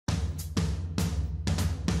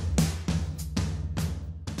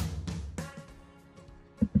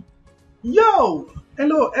Yo,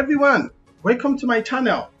 hello everyone. Welcome to my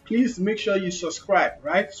channel. Please make sure you subscribe,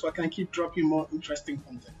 right? So I can keep dropping more interesting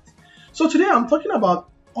content. So today I'm talking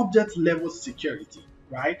about object level security,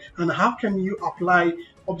 right? And how can you apply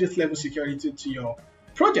object level security to your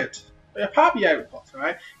project, your Power BI report,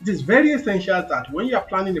 right? It is very essential that when you are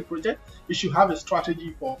planning a project, you should have a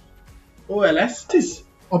strategy for OLS. This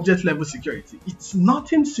object level security. It's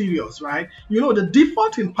nothing serious, right? You know, the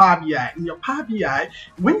default in Power BI, in your Power BI,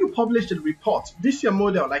 when you publish the report, this is your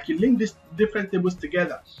model, like you link these different tables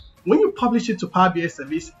together. When you publish it to Power BI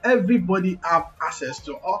service, everybody have access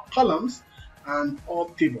to all columns and all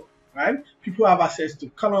table, right? People have access to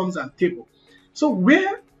columns and table. So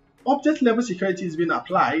where object level security is being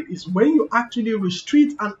applied is when you actually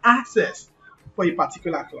restrict an access for a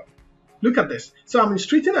particular column. Look at this. So I'm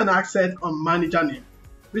restricting an access on manager name,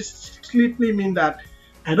 which simply means that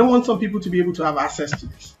I don't want some people to be able to have access to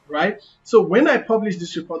this, right? So when I publish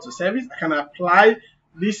this report to service, I can apply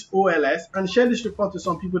this OLS and share this report to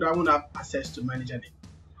some people that won't have access to manager name.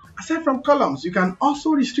 Aside from columns, you can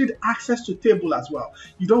also restrict access to table as well.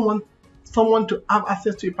 You don't want someone to have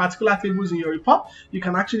access to a particular tables in your report. You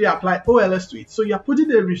can actually apply OLS to it. So you're putting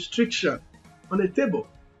a restriction on a table.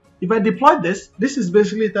 If I deploy this, this is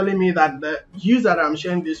basically telling me that the user that I'm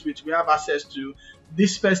sharing this with, we have access to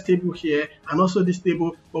this first table here and also this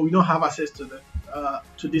table, but we don't have access to the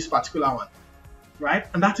to this particular one, right?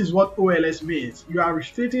 And that is what OLS means. You are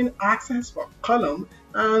restricting access for column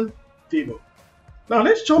and table. Now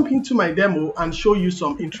let's jump into my demo and show you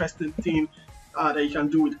some interesting things that you can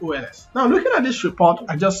do with OLS. Now looking at this report,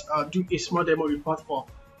 I just do a small demo report for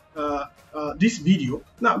this video.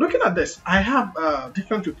 Now looking at this, I have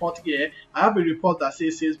different report here. I have a report that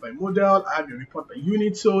says sales by model. I have a report by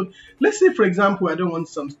unit sold. Let's say for example I don't want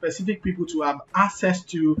some specific people to have access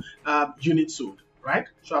to unit sold, right?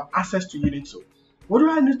 So I have access to unit sold. What do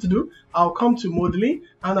I need to do? I'll come to modeling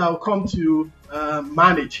and I'll come to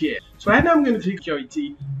manage here. So right now I'm going to click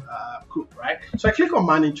security group, right? So I click on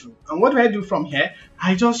manage row, and what do I do from here?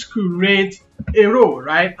 I just create a row,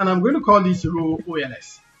 right? And I'm going to call this row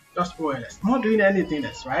OLS. Just OLS. I'm not doing anything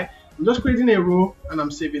else, right? I'm just creating a row and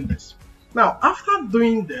I'm saving this. Now, after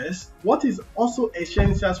doing this, what is also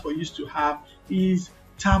essential for you to have is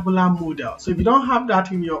tabular model. So if you don't have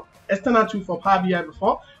that in your external tool for Power BI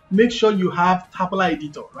before, make sure you have Tabular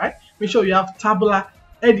Editor, right? Make sure you have Tabular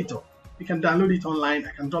Editor. You can download it online.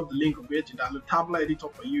 I can drop the link of where to download Tabular Editor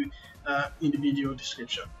for you in the video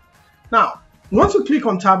description. Now, once you click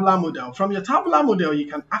on Tabular Model, from your Tabular Model, you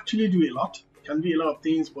can actually do a lot. You can do a lot of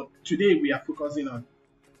things, but today we are focusing on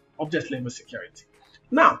object level security.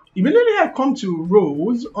 Now, immediately I come to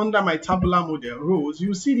rows under my Tabular Model rows,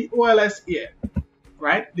 you see the OLS here,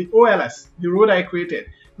 right? The OLS, the row that I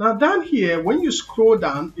created. Now down here, when you scroll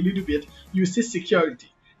down a little bit, you see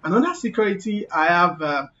security. And under security, I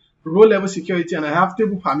have row level security and I have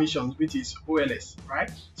table permissions, which is OLS,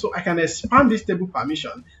 right? So I can expand this table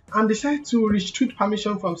permission and decide to restrict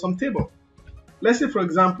permission from some table. Let's say, for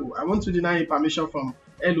example, I want to deny a permission from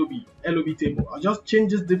LOB table. I'll just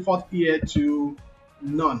change this default here to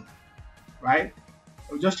none, right?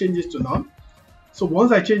 I'll just change this to none. So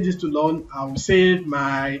once I change this to none, I'll save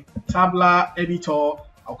my Tabular Editor.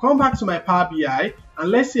 I'll come back to my Power BI and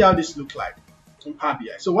let's see how this looks like in Power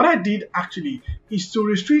BI. So what I did actually is to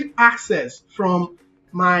restrict access from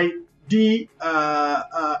my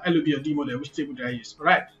LOB or D model. Which table did I use? All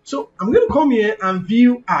right. So I'm going to come here and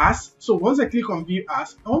view as. So once I click on view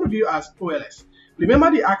as, I want to view as OLS.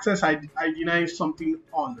 Remember the access I denied something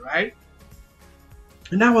on, right?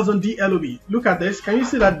 And that was on DLOB. Look at this. Can you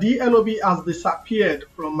see that DLOB has disappeared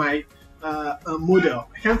from my model?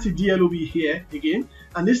 I can't see DLOB here again.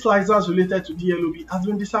 And this slicer related to DLOB has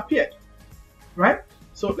been disappeared, right?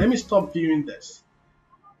 So let me stop viewing this.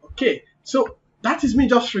 Okay, so that is me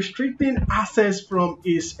just restricting access from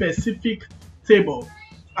a specific table.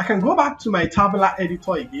 I can go back to my Tabular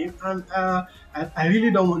Editor again, and I really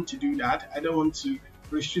don't want to do that. I don't want to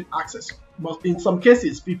restrict access. But in some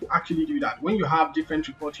cases, people actually do that. When you have different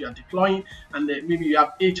reports you are deploying, and then maybe you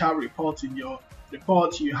have HR reports in your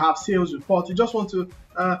report, you have sales report, you just want to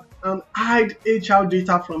hide HR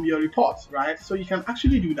data from your report, right? So you can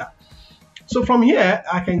actually do that. So from here,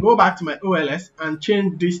 I can go back to my OLS and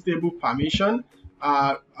change this table permission.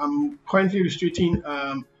 I'm currently restricting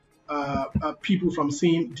people from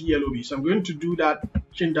seeing DLOB. So I'm going to do that,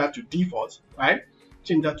 change that to default, right?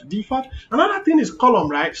 Change that to default. Another thing is column,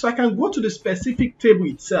 right? So I can go to the specific table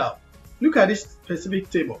itself. Look at this specific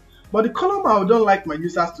table. But the column I don't like my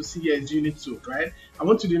users to see here is unit sold, right? I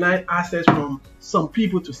want to deny access from some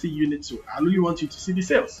people to see unit sold. I really want you to see the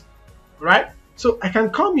sales, right? So I can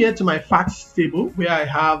come here to my facts table where I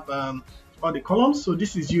have all the columns. So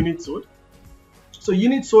this is unit sold. So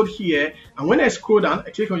unit sold here, and when I scroll down,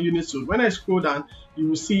 I click on unit sold. When I scroll down, you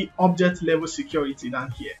will see object level security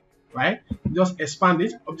down here, right? Just expand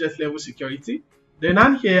it, object level security. Then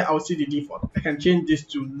down here, I'll see the default. I can change this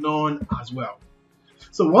to none as well.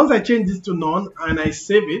 So once I change this to none and I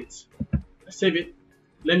save it,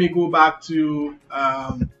 let me go back to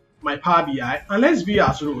my Power BI and let's view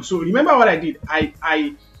as row. So remember what I did?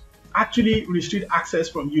 I actually restrict access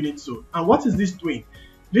from unit sold. And what is this doing?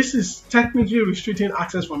 This is technically restricting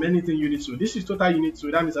access from anything unit sold. This is total unit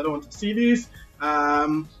sold. That means I don't want to see this. I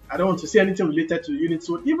don't want to see anything related to unit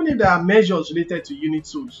sold. Even if there are measures related to unit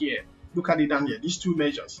sold here, look at it down here. These two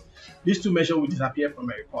measures will disappear from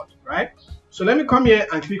my report, right? So let me come here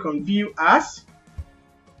and click on view as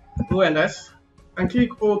OLS and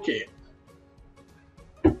click OK.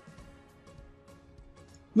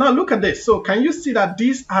 Now look at this. So can you see that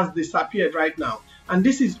this has disappeared right now? And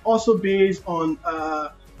this is also based on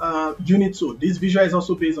unit sold. This visual is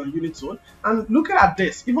also based on unit sold. And look at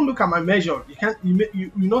this. Even look at my measure.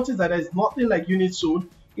 You notice that there's nothing like unit sold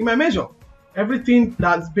in my measure. Everything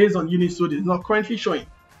that's based on unit sold is not currently showing,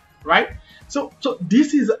 right? So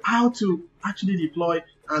this is how to actually deploy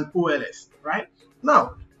an OLS, right?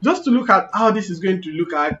 Now, just to look at how this is going to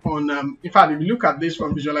look at on, in fact, if you look at this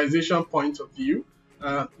from visualization point of view,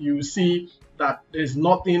 you will see that there's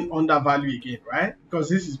nothing under value again, right? Because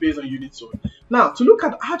this is based on unit sold. Now, to look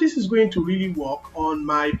at how this is going to really work on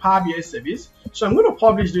my Power BI service, so I'm going to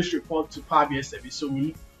publish this report to Power BI service. So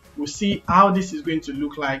we'll see how this is going to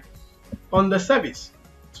look like on the service.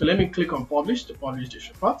 So let me click on publish to publish this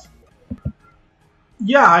report.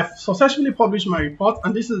 Yeah, I've successfully published my report,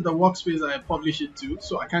 and this is the workspace that I publish it to.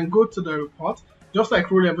 So I can go to the report, just like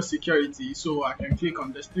row level security. So I can click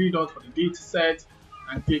on this three dots for the data set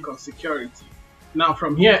and click on security. Now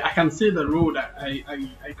from here, I can see the row that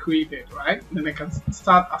I created, right? Then I can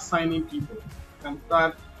start assigning people. I can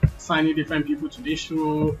start assigning different people to this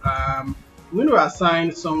row. I'm going to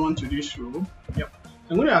assign someone to this row. Yep.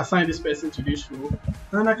 I'm going to assign this person to this row,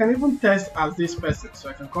 and I can even test as this person. So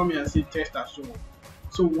I can come here and see test as row.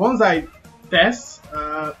 So once I test,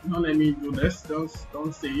 don't let me do this.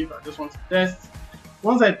 Don't save. I just want to test.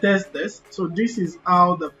 Once I test this, so this is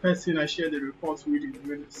how the person I share the report with is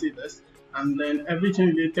going to see this, and then everything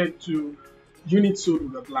related to unit sold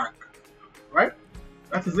will be blank, right?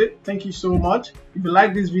 That is it. Thank you so much. If you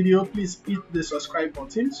like this video, please hit the subscribe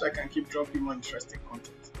button so I can keep dropping more interesting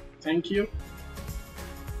content. Thank you.